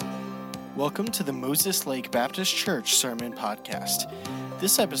Welcome to the Moses Lake Baptist Church Sermon Podcast.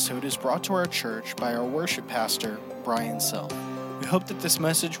 This episode is brought to our church by our worship pastor, Brian Self. We hope that this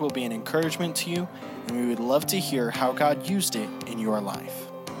message will be an encouragement to you, and we would love to hear how God used it in your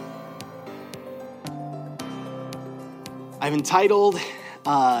life. I've entitled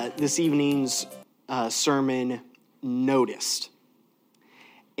this evening's sermon, Noticed.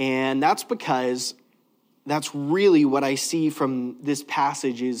 And that's because that's really what I see from this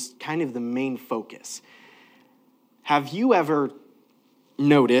passage is kind of the main focus. Have you ever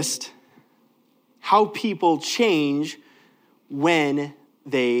noticed how people change when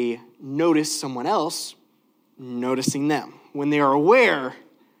they notice someone else noticing them, when they are aware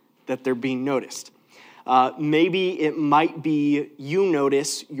that they're being noticed? Maybe it might be you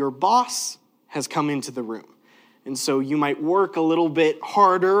notice your boss has come into the room. And so you might work a little bit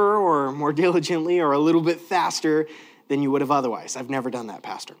harder or more diligently or a little bit faster than you would have otherwise. I've never done that,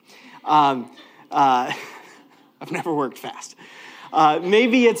 Pastor. I've never worked fast.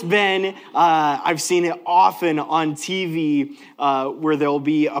 Maybe it's been, I've seen it often on TV where there'll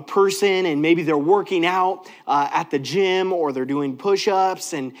be a person and maybe they're working out at the gym or they're doing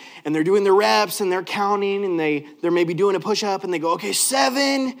push-ups and they're doing the reps and they're counting and they're maybe doing a push-up and they go, okay,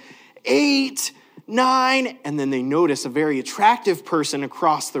 7, 8, 9, and then they notice a very attractive person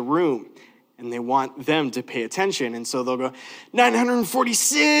across the room and they want them to pay attention. And so they'll go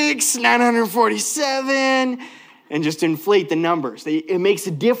 946, 947, and just inflate the numbers. It makes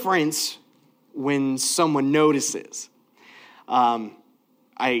a difference when someone notices. I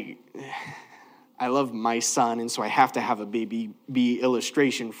love my son, and so I have to have a baby B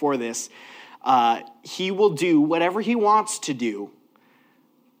illustration for this. He will do whatever he wants to do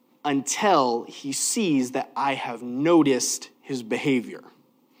until he sees that I have noticed his behavior.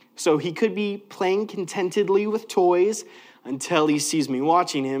 So he could be playing contentedly with toys until he sees me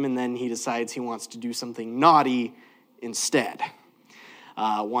watching him, and then he decides he wants to do something naughty instead.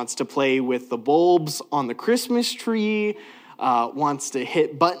 Wants to play with the bulbs on the Christmas tree, wants to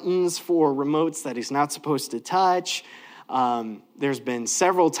hit buttons for remotes that he's not supposed to touch. There's been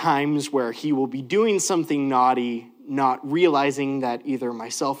several times where he will be doing something naughty, not realizing that either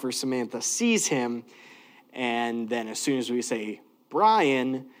myself or Samantha sees him, and then as soon as we say,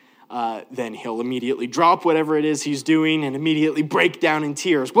 Brian, then he'll immediately drop whatever it is he's doing and immediately break down in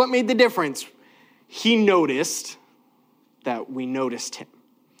tears. What made the difference? He noticed that we noticed him.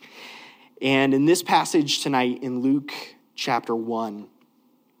 And in this passage tonight in Luke chapter 1,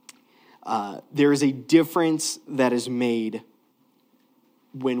 there is a difference that is made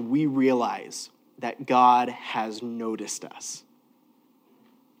when we realize that God has noticed us.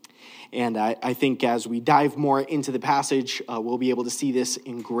 And I think as we dive more into the passage, we'll be able to see this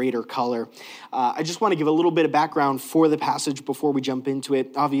in greater color. I just want to give a little bit of background for the passage before we jump into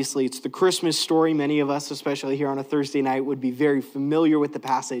it. Obviously, it's the Christmas story. Many of us, especially here on a Thursday night, would be very familiar with the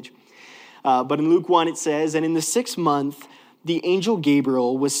passage. But in Luke 1, it says, "And in the 6th month, the angel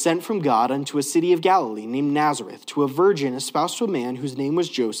Gabriel was sent from God unto a city of Galilee named Nazareth to a virgin espoused to a man whose name was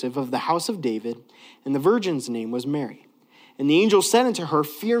Joseph of the house of David, and the virgin's name was Mary. And the angel said unto her,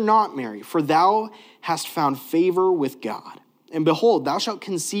 Fear not, Mary, for thou hast found favor with God. And behold, thou shalt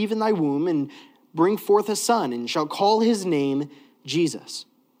conceive in thy womb and bring forth a son, and shalt call his name Jesus.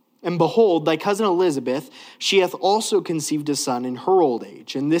 And behold, thy cousin Elizabeth, she hath also conceived a son in her old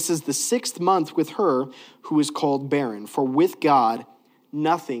age. And this is the 6th month with her who is called barren. For with God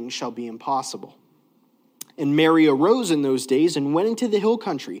nothing shall be impossible. And Mary arose in those days and went into the hill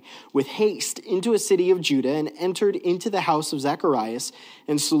country with haste into a city of Judah and entered into the house of Zacharias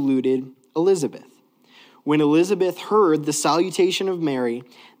and saluted Elizabeth. When Elizabeth heard the salutation of Mary,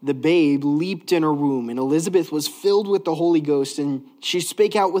 the babe leaped in her womb, and Elizabeth was filled with the Holy Ghost, and she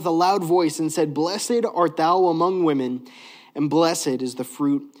spake out with a loud voice and said, Blessed art thou among women, and blessed is the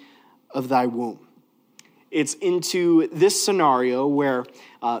fruit of thy womb. It's into this scenario where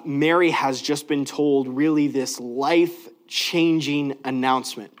Mary has just been told really this life-changing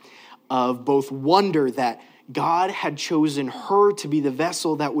announcement of both wonder that God had chosen her to be the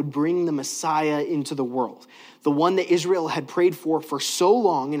vessel that would bring the Messiah into the world, the one that Israel had prayed for so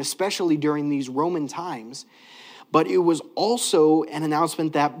long, and especially during these Roman times. But it was also an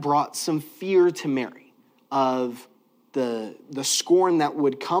announcement that brought some fear to Mary of the scorn that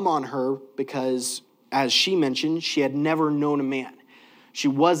would come on her because, as she mentioned, she had never known a man. She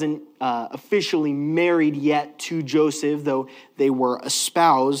wasn't officially married yet to Joseph, though they were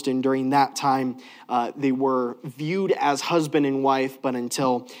espoused, and during that time, they were viewed as husband and wife, but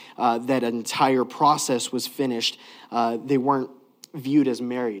until that entire process was finished, they weren't viewed as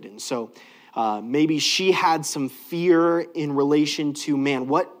married. And so Maybe she had some fear in relation to, man,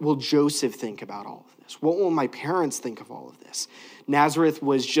 what will Joseph think about all of this? What will my parents think of all of this? Nazareth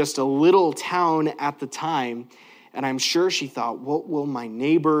was just a little town at the time, and I'm sure she thought, what will my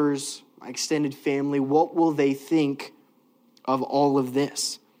neighbors, my extended family, what will they think of all of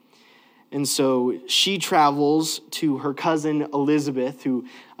this? And so she travels to her cousin Elizabeth, who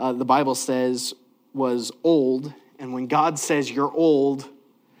the Bible says was old. And when God says you're old,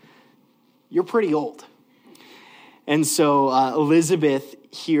 you're pretty old. And so Elizabeth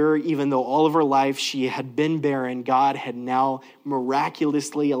here, even though all of her life she had been barren, God had now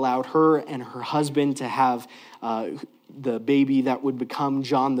miraculously allowed her and her husband to have the baby that would become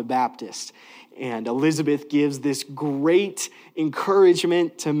John the Baptist. And Elizabeth gives this great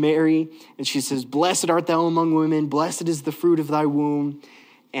encouragement to Mary. And she says, "Blessed art thou among women, blessed is the fruit of thy womb."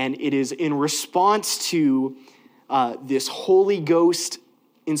 And it is in response to this Holy Ghost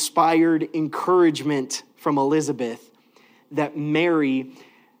inspired encouragement from Elizabeth that Mary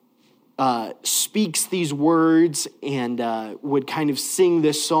speaks these words and would kind of sing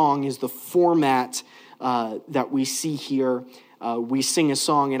this song is the format that we see here. We sing a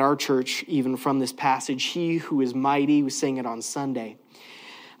song at our church even from this passage, "He who is mighty." We sang it on Sunday.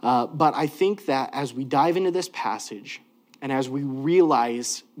 But I think that as we dive into this passage and as we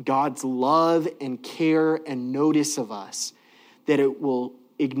realize God's love and care and notice of us, that it will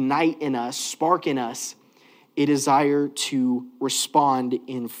ignite in us, spark in us, a desire to respond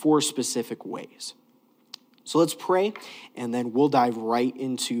in 4 specific ways. So let's pray, and then we'll dive right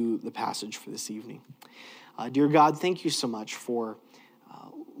into the passage for this evening. Dear God, thank you so much for,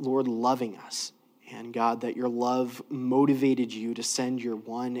 Lord, loving us. And God, that your love motivated you to send your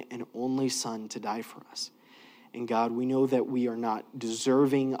one and only Son to die for us. And God, we know that we are not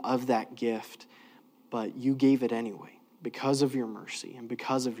deserving of that gift, but you gave it anyway because of your mercy and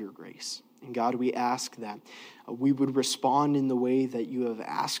because of your grace. And God, we ask that we would respond in the way that you have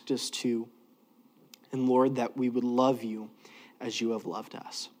asked us to. And Lord, that we would love you as you have loved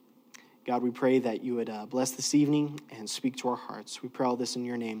us. God, we pray that you would bless this evening and speak to our hearts. We pray all this in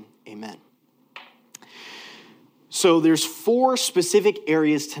your name. Amen. So there's 4 specific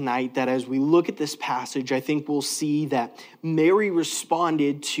areas tonight that as we look at this passage, I think we'll see that Mary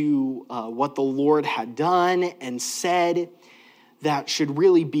responded to what the Lord had done and said that should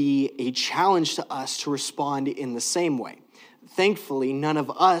really be a challenge to us to respond in the same way. Thankfully, none of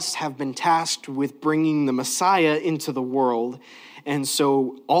us have been tasked with bringing the Messiah into the world. And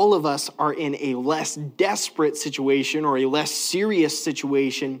so all of us are in a less desperate situation or a less serious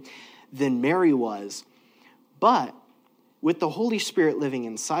situation than Mary was. But with the Holy Spirit living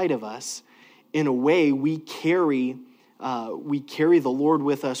inside of us, in a way, we carry the Lord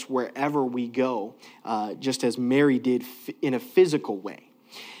with us wherever we go, just as Mary did in a physical way.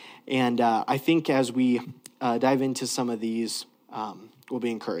 And I think as we dive into some of these, we'll be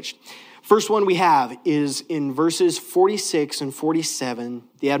encouraged. First one we have is in verses 46 and 47,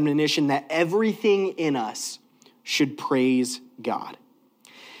 the admonition that everything in us should praise God.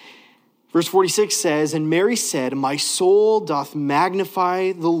 Verse 46 says, "And Mary said, My soul doth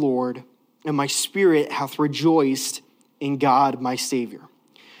magnify the Lord, and my spirit hath rejoiced in God my Savior."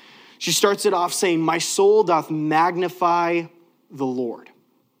 She starts it off saying, "My soul doth magnify the Lord."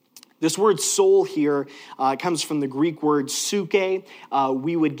 This word soul here comes from the Greek word suke.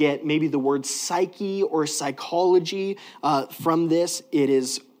 We would get maybe the word psyche or psychology from this. It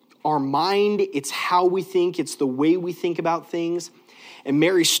is our mind. It's how we think. It's the way we think about things. And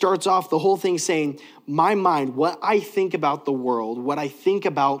Mary starts off the whole thing saying, my mind, what I think about the world, what I think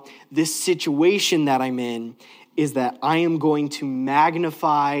about this situation that I'm in, is that I am going to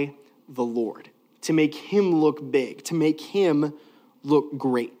magnify the Lord, to make him look big, to make him look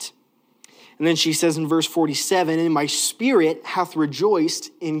great. And then she says in verse 47, "And my spirit hath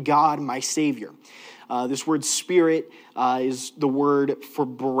rejoiced in God my Savior." This word spirit is the word for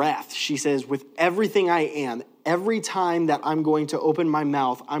breath. She says, with everything I am, every time that I'm going to open my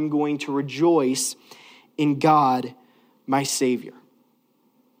mouth, I'm going to rejoice in God my Savior.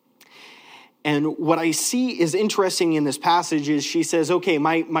 And what I see is interesting in this passage is she says, okay,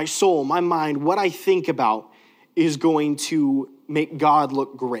 my soul, my mind, what I think about is going to make God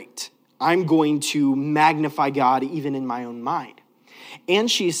look great. I'm going to magnify God even in my own mind. And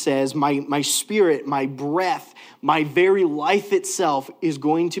she says, my spirit, my breath, my very life itself is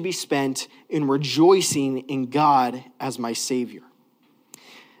going to be spent in rejoicing in God as my Savior.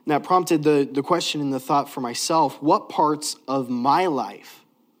 And that prompted the question and the thought for myself, what parts of my life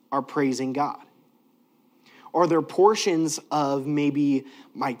are praising God? Are there portions of maybe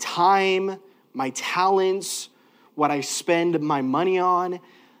my time, my talents, what I spend my money on,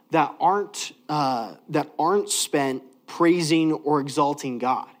 that aren't spent praising or exalting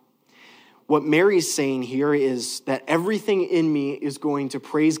God. What Mary's saying here is that everything in me is going to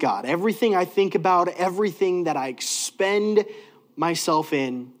praise God. Everything I think about, everything that I expend myself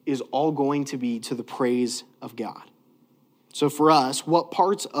in is all going to be to the praise of God. So for us, what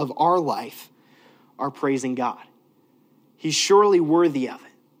parts of our life are praising God? He's surely worthy of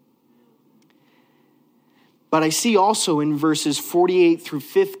it. But I see also in verses 48 through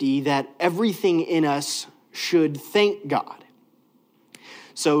 50 that everything in us should thank God.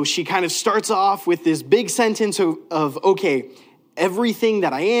 So she kind of starts off with this big sentence of okay, everything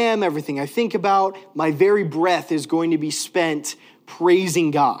that I am, everything I think about, my very breath is going to be spent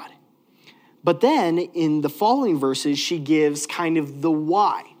praising God. But then in the following verses, she gives kind of the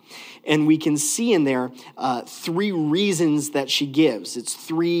why. And we can see in there 3 reasons that she gives. It's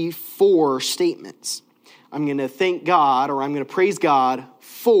 4 statements. I'm going to thank God, or I'm going to praise God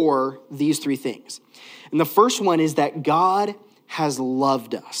for these 3 things. And the first one is that God has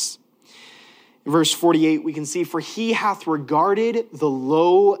loved us. In verse 48, we can see, for he hath regarded the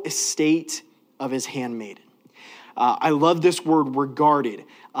low estate of his handmaiden. I love this word, regarded.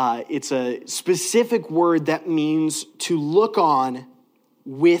 It's a specific word that means to look on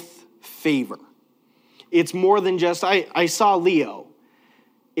with favor. It's more than just, I saw Leo.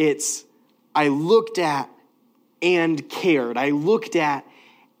 It's, I looked at and cared. I looked at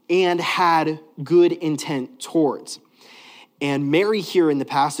and had good intent towards. And Mary here in the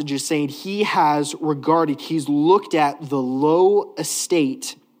passage is saying he has regarded, he's looked at the low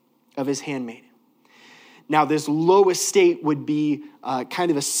estate of his handmaiden. Now, this low estate would be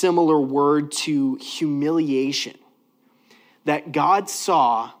kind of a similar word to humiliation. That God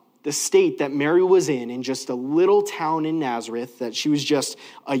saw the state that Mary was in just a little town in Nazareth, that she was just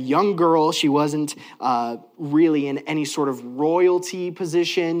a young girl. She wasn't really in any sort of royalty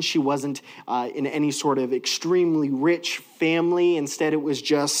position. She wasn't in any sort of extremely rich family. Instead, it was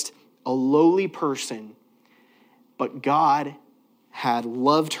just a lowly person. But God had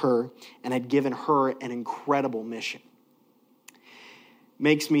loved her and had given her an incredible mission.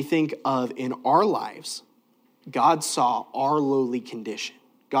 Makes me think of in our lives, God saw our lowly condition.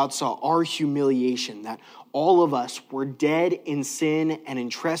 God saw our humiliation, that all of us were dead in sin and in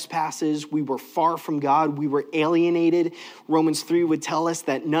trespasses. We were far from God. We were alienated. Romans 3 would tell us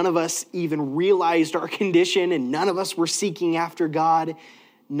that none of us even realized our condition, and none of us were seeking after God.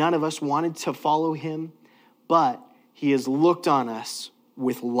 None of us wanted to follow him, but he has looked on us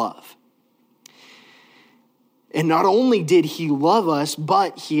with love. And not only did he love us,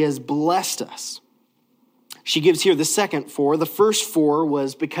 but he has blessed us. She gives here the second 4. The first 4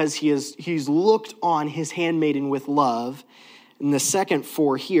 was because he's looked on his handmaiden with love. And the second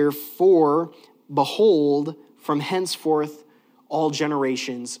 4 here, for behold, from henceforth all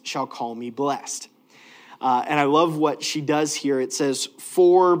generations shall call me blessed. And I love what she does here. It says,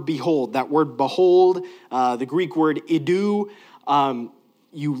 for behold. That word behold, the Greek word idu,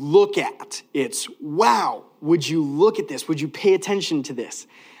 you look at. It's, wow, would you look at this? Would you pay attention to this?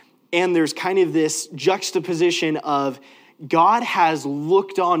 And there's kind of this juxtaposition of God has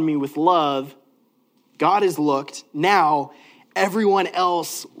looked on me with love. God has looked. Now, everyone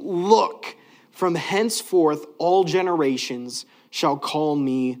else look. From henceforth, all generations shall call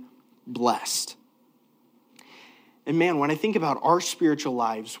me blessed. And man, when I think about our spiritual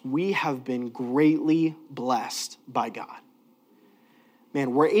lives, we have been greatly blessed by God.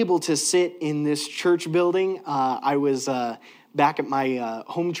 Man, we're able to sit in this church building. I was back at my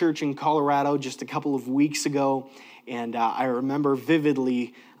home church in Colorado just a couple of weeks ago, and I remember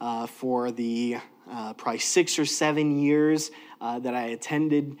vividly for the probably 6 or 7 years that I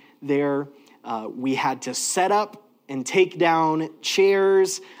attended there, we had to set up and take down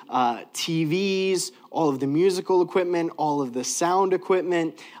chairs, TVs, all of the musical equipment, all of the sound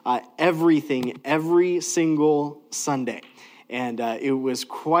equipment, everything, every single Sunday. And it was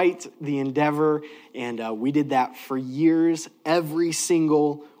quite the endeavor, and we did that for years, every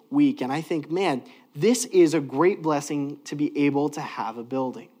single week. And I think, man, this is a great blessing to be able to have a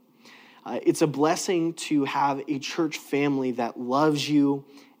building. It's a blessing to have a church family that loves you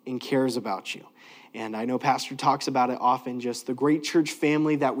and cares about you. And I know Pastor talks about it often, just the great church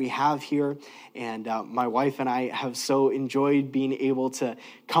family that we have here. And my wife and I have so enjoyed being able to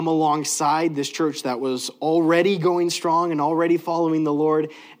come alongside this church that was already going strong and already following the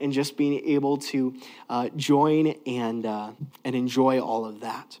Lord, and just being able to join and enjoy all of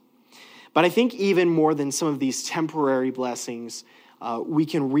that. But I think even more than some of these temporary blessings, we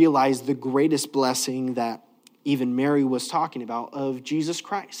can realize the greatest blessing that even Mary was talking about, of Jesus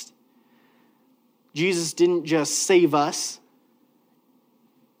Christ. Jesus didn't just save us.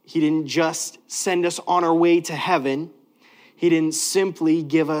 He didn't just send us on our way to heaven. He didn't simply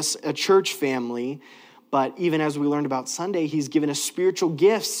give us a church family, but even as we learned about Sunday, he's given us spiritual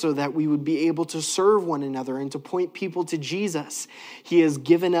gifts so that we would be able to serve one another and to point people to Jesus. He has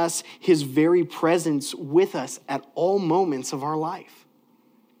given us his very presence with us at all moments of our life.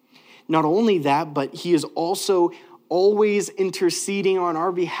 Not only that, but he is also always interceding on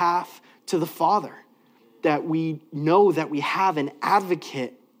our behalf to the Father, that we know that we have an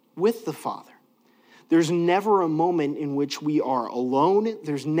advocate with the Father. There's never a moment in which we are alone.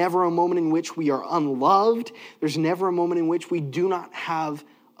 There's never a moment in which we are unloved. There's never a moment in which we do not have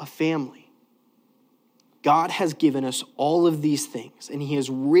a family. God has given us all of these things, and he has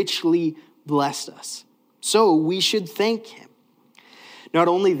richly blessed us. So we should thank him. Not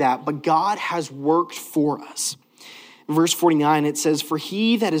only that, but God has worked for us. In verse 49, it says, "For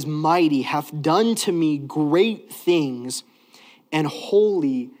he that is mighty hath done to me great things, and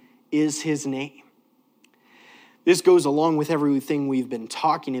holy is his name." This goes along with everything we've been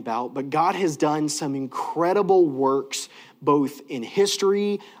talking about, but God has done some incredible works, both in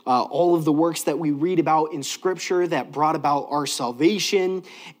history, all of the works that we read about in Scripture that brought about our salvation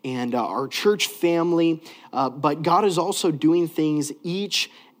and our church family. But God is also doing things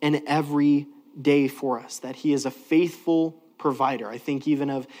each and every day for us, that he is a faithful provider. I think even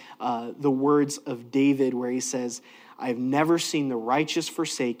of the words of David where he says, "I have never seen the righteous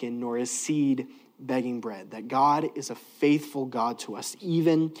forsaken, nor his seed begging bread," that God is a faithful God to us,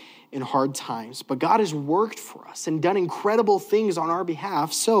 even in hard times. But God has worked for us and done incredible things on our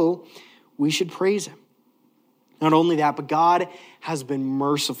behalf, so we should praise him. Not only that, but God has been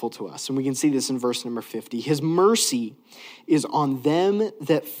merciful to us, and we can see this in verse number 50. His mercy is on them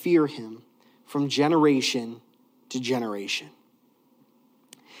that fear him from generation to generation.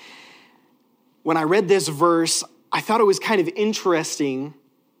 When I read this verse, I thought it was kind of interesting,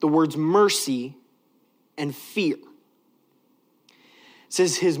 the words mercy and fear. It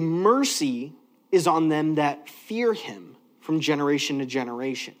says his mercy is on them that fear him from generation to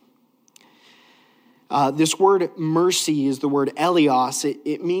generation. This word mercy is the word elios.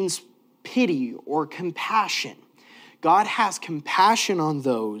 It means pity or compassion. God has compassion on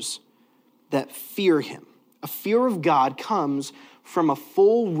those that fear him. A fear of God comes from a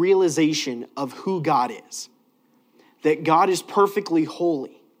full realization of who God is. That God is perfectly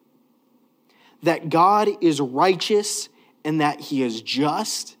holy. That God is righteous and that he is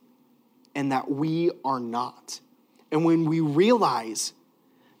just and that we are not. And when we realize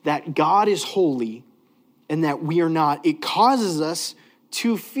that God is holy and that we are not, it causes us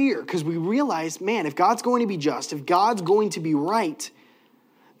to fear because we realize, man, if God's going to be just, if God's going to be right,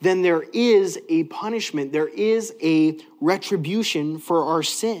 then there is a punishment, there is a retribution for our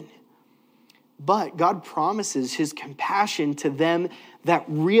sin. But God promises his compassion to them that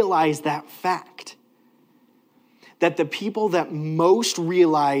realize that fact. That the people that most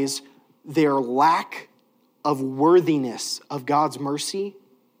realize their lack of worthiness of God's mercy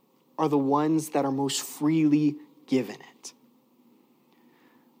are the ones that are most freely given it.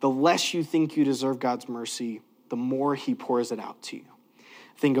 The less you think you deserve God's mercy, the more he pours it out to you.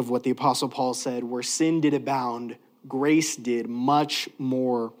 Think of what the Apostle Paul said, where sin did abound, grace did much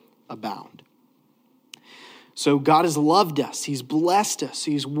more abound. So God has loved us, he's blessed us,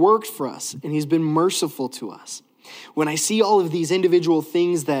 he's worked for us, and he's been merciful to us. When I see all of these individual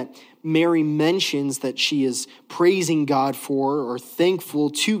things that Mary mentions that she is praising God for or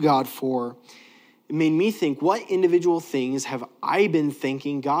thankful to God for, it made me think, what individual things have I been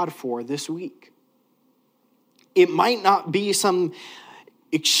thanking God for this week? It might not be some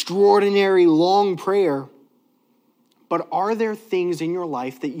extraordinary long prayer, but are there things in your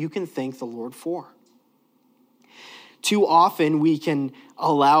life that you can thank the Lord for? Too often we can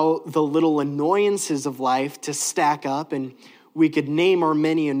allow the little annoyances of life to stack up, and we could name our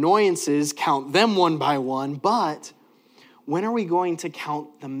many annoyances, count them one by one, but when are we going to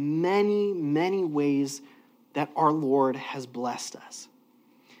count the many, many ways that our Lord has blessed us?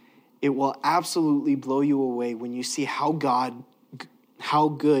 It will absolutely blow you away when you see how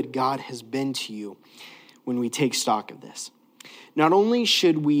good God has been to you when we take stock of this. Not only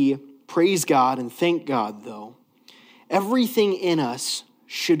should we praise God and thank God, though, everything in us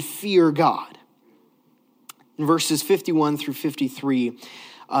should fear God. In verses 51 through 53,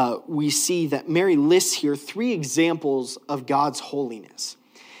 we see that Mary lists here 3 examples of God's holiness.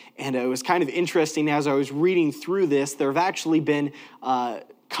 And it was kind of interesting as I was reading through this, there have actually been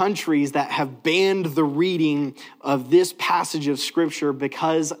countries that have banned the reading of this passage of Scripture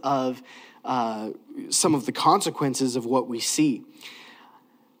because of some of the consequences of what we see.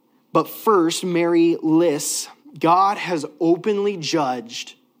 But first, Mary lists, God has openly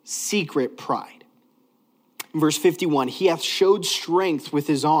judged secret pride. Verse 51, he hath showed strength with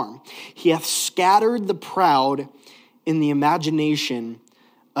his arm. He hath scattered the proud in the imagination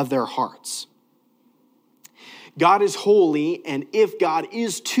of their hearts. God is holy, and if God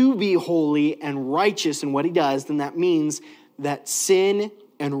is to be holy and righteous in what he does, then that means that sin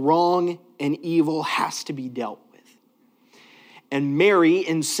and wrong and evil has to be dealt with. And Mary,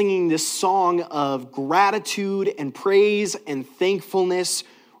 in singing this song of gratitude and praise and thankfulness,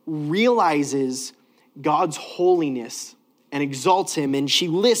 realizes God's holiness and exalts him. And she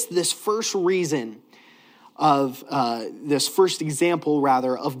lists this first reason of, this first example,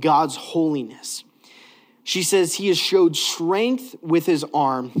 of God's holiness. She says, he has showed strength with his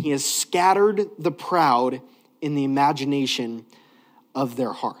arm. He has scattered the proud in the imagination of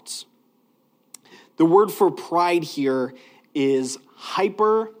their hearts. The word for pride here is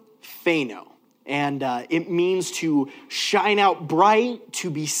hyperphano, and it means to shine out bright, to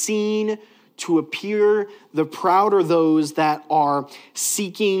be seen, to appear. The proud are those that are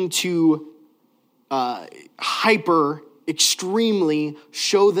seeking to extremely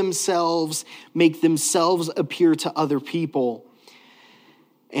show themselves, make themselves appear to other people.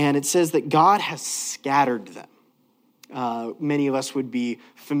 And it says that God has scattered them. Many of us would be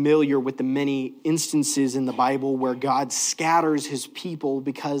familiar with the many instances in the Bible where God scatters his people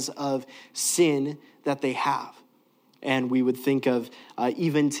because of sin that they have. And we would think of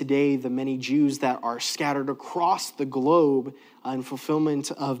even today the many Jews that are scattered across the globe in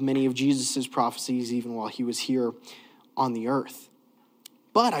fulfillment of many of Jesus' prophecies even while he was here on the earth.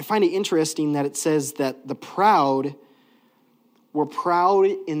 But I find it interesting that it says that the proud were proud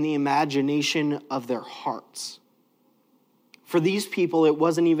in the imagination of their hearts. For these people, it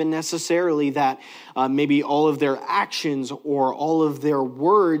wasn't even necessarily that maybe all of their actions or all of their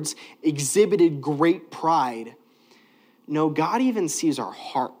words exhibited great pride. No, God even sees our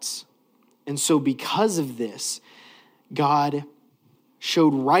hearts. And so because of this, God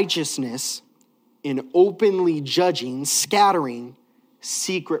showed righteousness in openly judging, scattering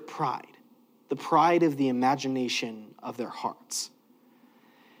secret pride, the pride of the imagination of their hearts.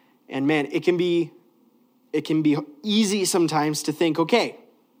 And man, it can be easy sometimes to think, okay,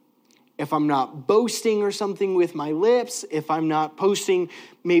 if I'm not boasting or something with my lips, if I'm not posting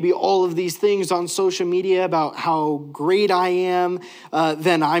maybe all of these things on social media about how great I am,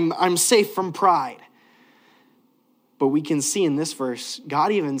 then I'm safe from pride. But we can see in this verse,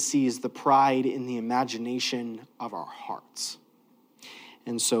 God even sees the pride in the imagination of our hearts.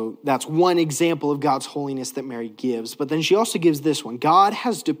 And so that's one example of God's holiness that Mary gives. But then she also gives this one. God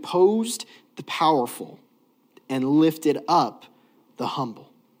has deposed the powerful and lifted up the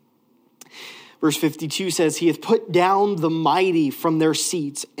humble. Verse 52 says, he hath put down the mighty from their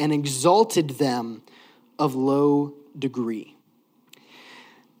seats and exalted them of low degree.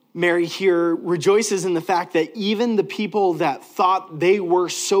 Mary here rejoices in the fact that even the people that thought they were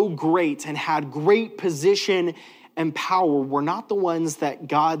so great and had great position and power were not the ones that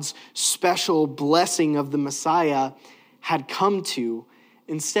God's special blessing of the Messiah had come to.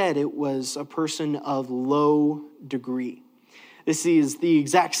 Instead, it was a person of low degree. This is the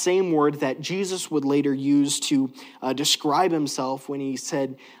exact same word that Jesus would later use to describe himself when he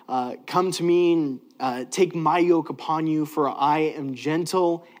said, come to me and take my yoke upon you, for I am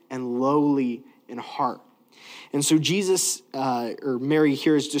gentle and lowly in heart. And so Jesus, or Mary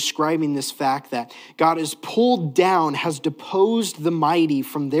here, is describing this fact that God has pulled down, has deposed the mighty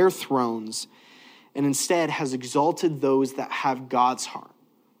from their thrones, and instead has exalted those that have God's heart,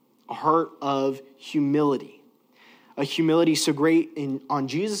 a heart of humility. A humility so great on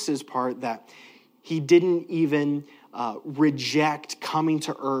Jesus' part that he didn't even reject coming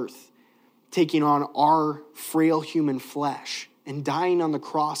to earth, taking on our frail human flesh and dying on the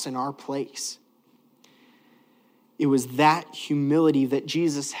cross in our place. It was that humility that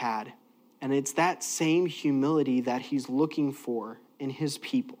Jesus had, and it's that same humility that he's looking for in his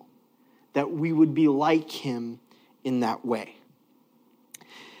people, that we would be like him in that way.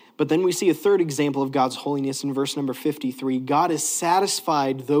 But then we see a third example of God's holiness in verse number 53. God has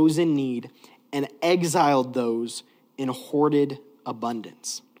satisfied those in need and exiled those in hoarded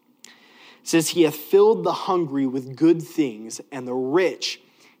abundance. It says, he hath filled the hungry with good things, and the rich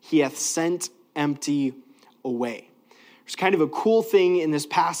he hath sent empty away. There's kind of a cool thing in this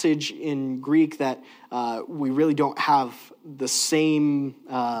passage in Greek that we really don't have the same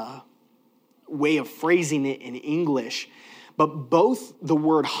way of phrasing it in English. But both the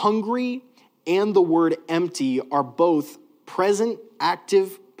word hungry and the word empty are both present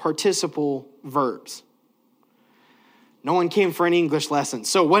active participle verbs. No one came for an English lesson.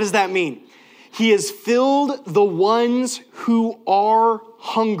 So what does that mean? He has filled the ones who are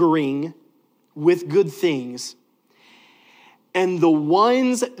hungering with good things, and the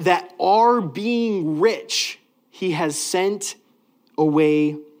ones that are being rich, he has sent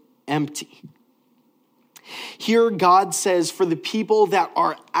away empty. Here, God says for the people that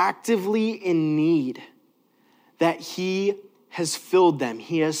are actively in need, that he has filled them,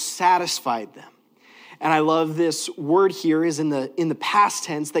 he has satisfied them. And I love this word here is in the past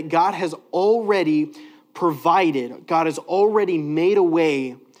tense, that God has already provided, God has already made a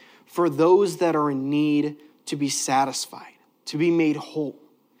way for those that are in need to be satisfied, to be made whole.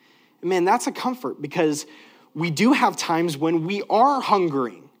 And man, that's a comfort, because we do have times when we are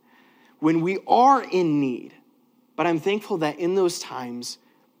hungering, when we are in need. But I'm thankful that in those times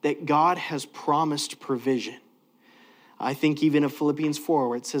that God has promised provision. I think even of Philippians 4,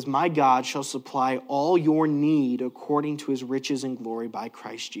 where it says, my God shall supply all your need according to his riches and glory by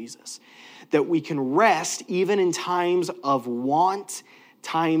Christ Jesus. That we can rest even in times of want,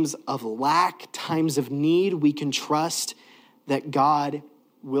 times of lack, times of need. We can trust that God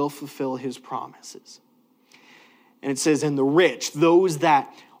will fulfill his promises. And it says, and the rich, those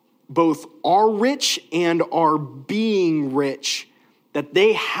that both are rich and are being rich, that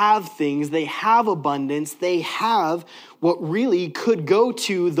they have things, they have abundance, they have what really could go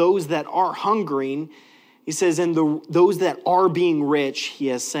to those that are hungering. He says, and those that are being rich, he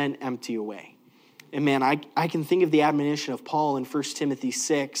has sent empty away. And man, I can think of the admonition of Paul in 1 Timothy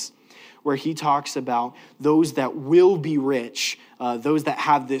 6, where he talks about those that will be rich, those that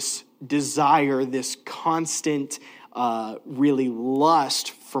have this desire, this constant really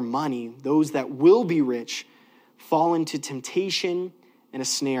lust for money, those that will be rich fall into temptation and a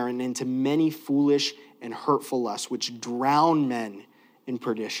snare, and into many foolish and hurtful lusts, which drown men in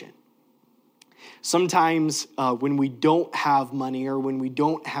perdition. Sometimes when we don't have money, or when we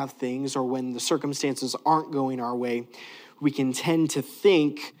don't have things, or when the circumstances aren't going our way, we can tend to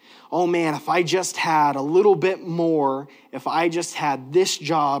think, oh man, if I just had a little bit more, if I just had this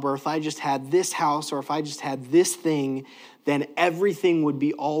job, or if I just had this house, or if I just had this thing, then everything would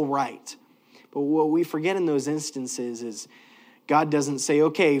be all right. But what we forget in those instances is God doesn't say,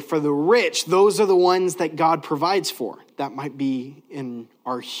 okay, for the rich, those are the ones that God provides for. That might be in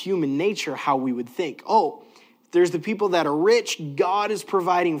our human nature how we would think. Oh, there's the people that are rich, God is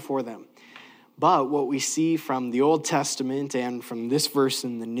providing for them. But what we see from the Old Testament and from this verse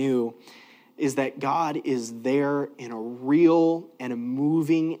in the New is that God is there in a real and a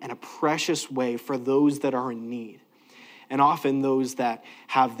moving and a precious way for those that are in need. And often those that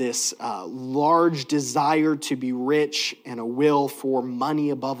have this large desire to be rich and a will for money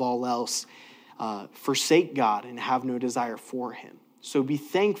above all else forsake God and have no desire for him. So be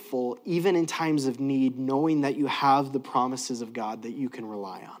thankful even in times of need, knowing that you have the promises of God that you can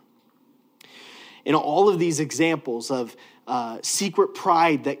rely on. In all of these examples of secret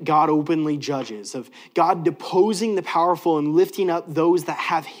pride that God openly judges, of God deposing the powerful and lifting up those that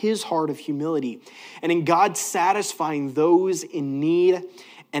have his heart of humility, and in God satisfying those in need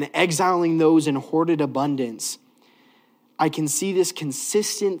and exiling those in hoarded abundance, I can see this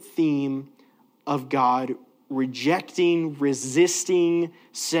consistent theme of God rejecting, resisting,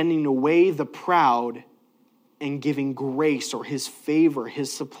 sending away the proud, and giving grace or his favor,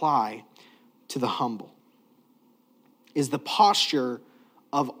 his supply to the humble. Is the posture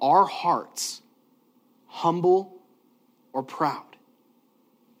of our hearts humble or proud?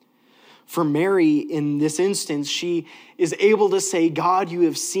 For Mary, in this instance, she is able to say, God, you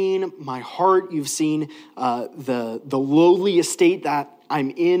have seen my heart. You've seen the lowly estate that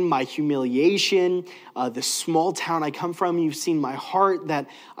I'm in, my humiliation, the small town I come from. You've seen my heart, that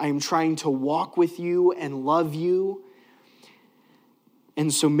I am trying to walk with you and love you.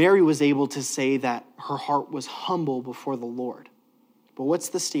 And so Mary was able to say that her heart was humble before the Lord. But what's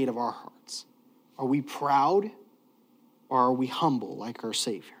the state of our hearts? Are we proud, or are we humble like our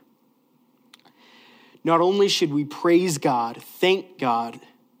Savior? Not only should we praise God, thank God,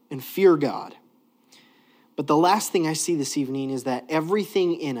 and fear God, but the last thing I see this evening is that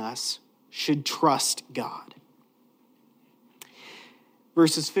everything in us should trust God.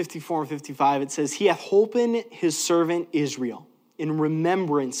 Verses 54 and 55, it says, He hath holpen his servant Israel in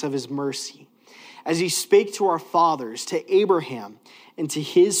remembrance of his mercy, as he spake to our fathers, to Abraham, and to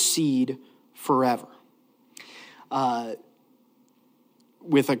his seed forever.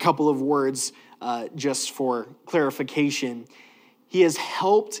 With a couple of words, just for clarification, he has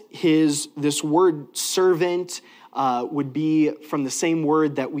helped this word servant would be from the same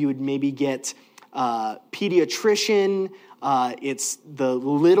word that we would maybe get pediatrician. It's the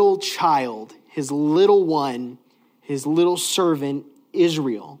little child, his little one, his little servant,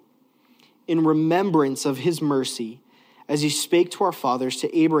 Israel. in remembrance of his mercy, as he spake to our fathers,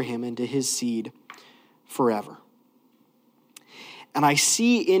 to Abraham and to his seed forever. And I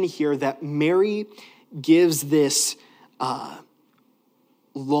see in here that Mary gives this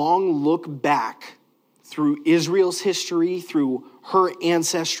long look back through Israel's history, through her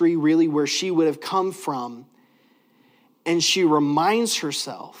ancestry, really where she would have come from. And she reminds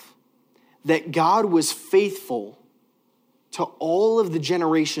herself that God was faithful to all of the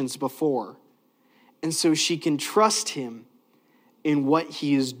generations before. And so she can trust him in what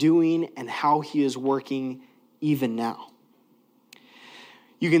he is doing and how he is working even now.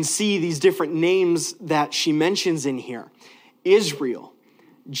 You can see these different names that she mentions in here. Israel,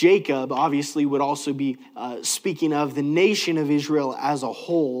 Jacob obviously would also be speaking of the nation of Israel as a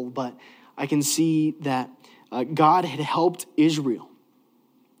whole, but I can see that God had helped Israel.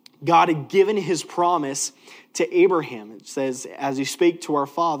 God had given his promise to Abraham. It says, as he spake to our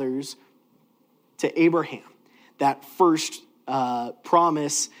fathers, to Abraham. That first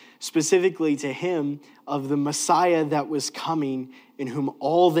promise specifically to him of the Messiah that was coming, in whom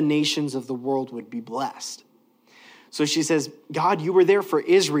all the nations of the world would be blessed. So she says, God, you were there for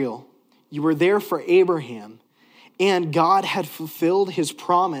Israel. You were there for Abraham. And God had fulfilled his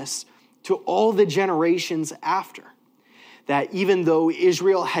promise to all the generations after. That even though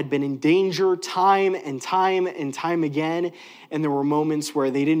Israel had been in danger time and time and time again, and there were moments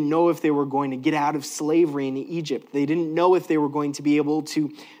where they didn't know if they were going to get out of slavery in Egypt. They didn't know if they were going to be able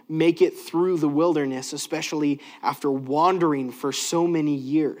to make it through the wilderness, especially after wandering for so many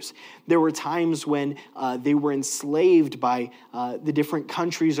years. There were times when they were enslaved by the different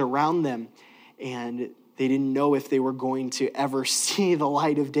countries around them, and they didn't know if they were going to ever see the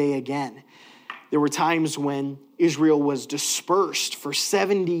light of day again. There were times when Israel was dispersed for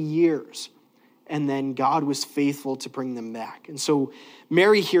 70 years, and then God was faithful to bring them back. And so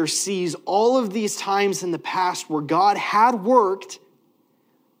Mary here sees all of these times in the past where God had worked,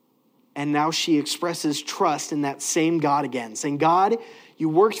 and now she expresses trust in that same God again, saying, God, you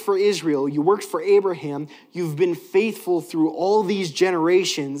worked for Israel, you worked for Abraham, you've been faithful through all these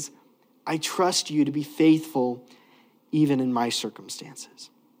generations. I trust you to be faithful even in my circumstances.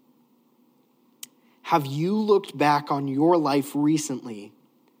 Have you looked back on your life recently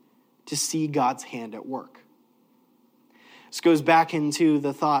to see God's hand at work? This goes back into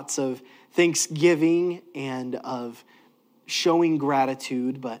the thoughts of thanksgiving and of showing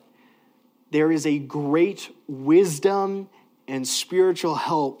gratitude, but there is a great wisdom and spiritual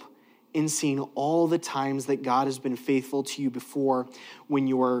help in seeing all the times that God has been faithful to you before, when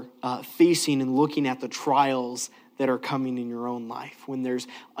you're facing and looking at the trials that are coming in your own life. When there's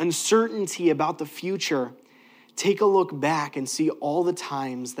uncertainty about the future, take a look back and see all the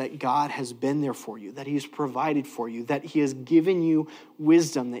times that God has been there for you, that he has provided for you, that he has given you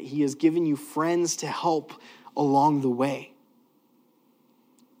wisdom, that he has given you friends to help along the way.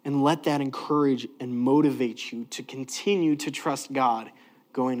 And let that encourage and motivate you to continue to trust God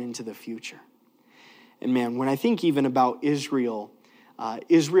going into the future. And man, when I think even about Israel,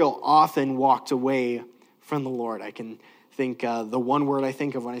 Israel often walked away from the Lord. I can think the one word I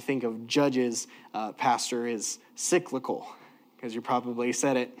think of when I think of Judges, Pastor, is cyclical, because you probably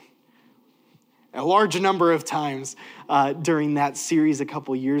said it a large number of times during that series a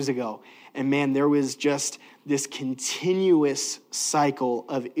couple years ago. And man, there was just this continuous cycle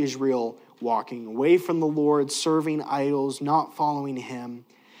of Israel walking away from the Lord, serving idols, not following him.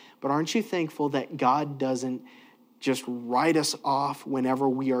 But aren't you thankful that God doesn't just write us off whenever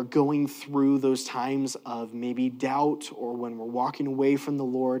we are going through those times of maybe doubt or when we're walking away from the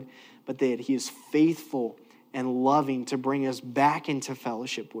Lord, but that he is faithful and loving to bring us back into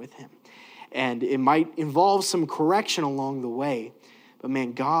fellowship with him? And it might involve some correction along the way, but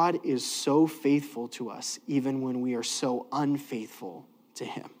man, God is so faithful to us even when we are so unfaithful to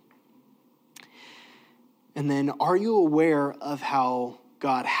him. And then, are you aware of how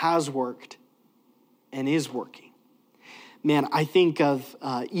God has worked and is working? Man, I think of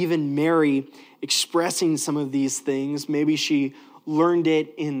even Mary expressing some of these things. Maybe she learned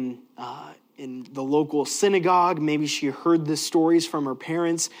it in the local synagogue. Maybe she heard the stories from her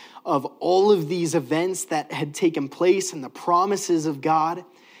parents of all of these events that had taken place and the promises of God.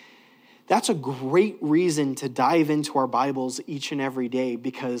 That's a great reason to dive into our Bibles each and every day,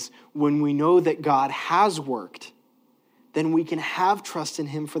 because when we know that God has worked, then we can have trust in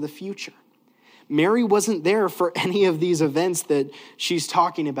him for the future. Mary wasn't there for any of these events that she's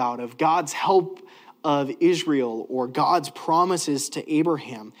talking about, of God's help of Israel or God's promises to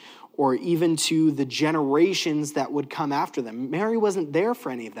Abraham or even to the generations that would come after them. Mary wasn't there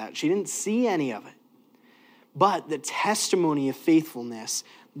for any of that. She didn't see any of it. But the testimony of faithfulness,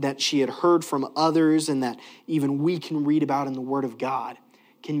 that she had heard from others and that even we can read about in the Word of God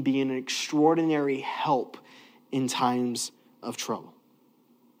can be an extraordinary help in times of trouble.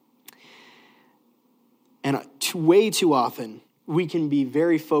 And way too often, we can be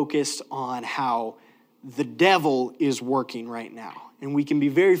very focused on how the devil is working right now. And we can be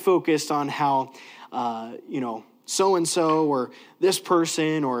very focused on how, so-and-so or this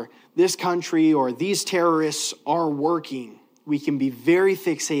person or this country or these terrorists are working. We can be very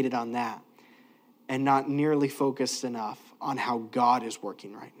fixated on that and not nearly focused enough on how God is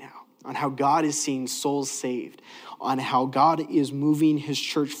working right now, on how God is seeing souls saved, on how God is moving his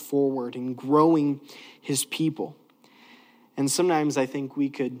church forward and growing his people. And sometimes I think we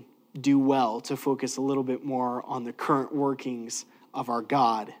could do well to focus a little bit more on the current workings of our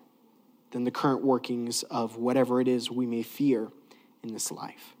God than the current workings of whatever it is we may fear in this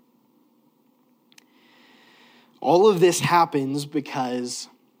life. All of this happens because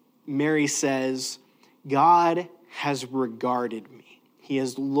Mary says, God has regarded me. He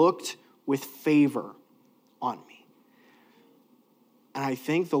has looked with favor on me. And I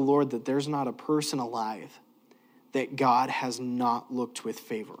thank the Lord that there's not a person alive that God has not looked with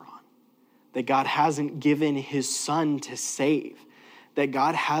favor on, that God hasn't given his son to save, that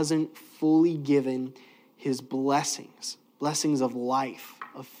God hasn't fully given his blessings of life,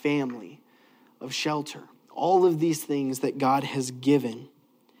 of family, of shelter, all of these things that God has given.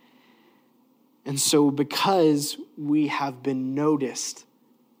 And so because we have been noticed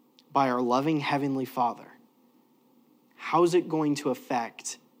by our loving Heavenly Father, how's it going to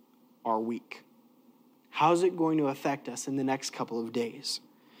affect our week? How's it going to affect us in the next couple of days?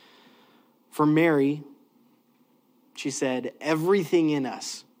 For Mary, she said, everything in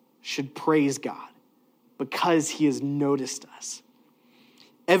us should praise God because he has noticed us.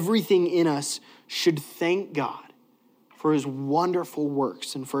 Everything in us should thank God for his wonderful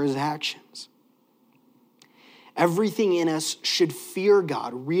works and for his actions. Everything in us should fear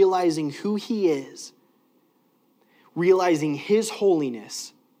God, realizing who he is, realizing his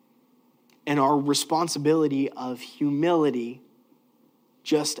holiness, and our responsibility of humility,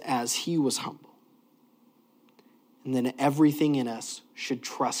 just as he was humble. And then everything in us should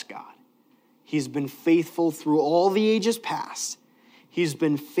trust God. He's been faithful through all the ages past. He's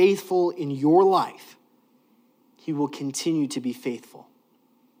been faithful in your life. He will continue to be faithful.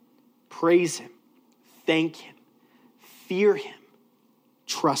 Praise him, thank him, fear him,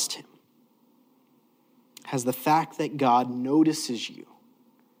 trust him. Has the fact that God notices you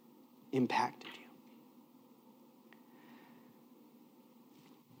impacted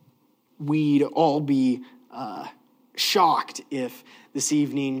you? We'd all be shocked if this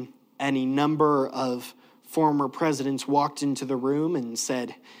evening any number of former presidents walked into the room and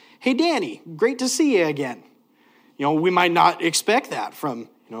said, "Hey, Danny, great to see you again." We might not expect that from,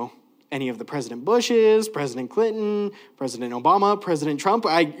 any of the President Bushes, President Clinton, President Obama, President Trump.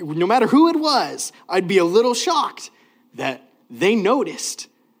 No matter who it was, I'd be a little shocked that they noticed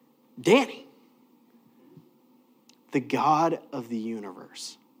Danny. The God of the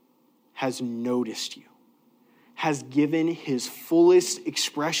universe has noticed you, has given his fullest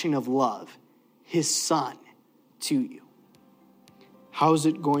expression of love, his son, to you. How is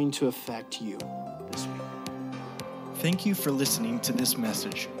it going to affect you this week? Thank you for listening to this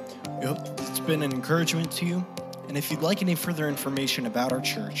message. We hope it's been an encouragement to you. And if you'd like any further information about our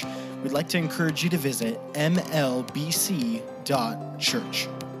church, we'd like to encourage you to visit mlbc.church.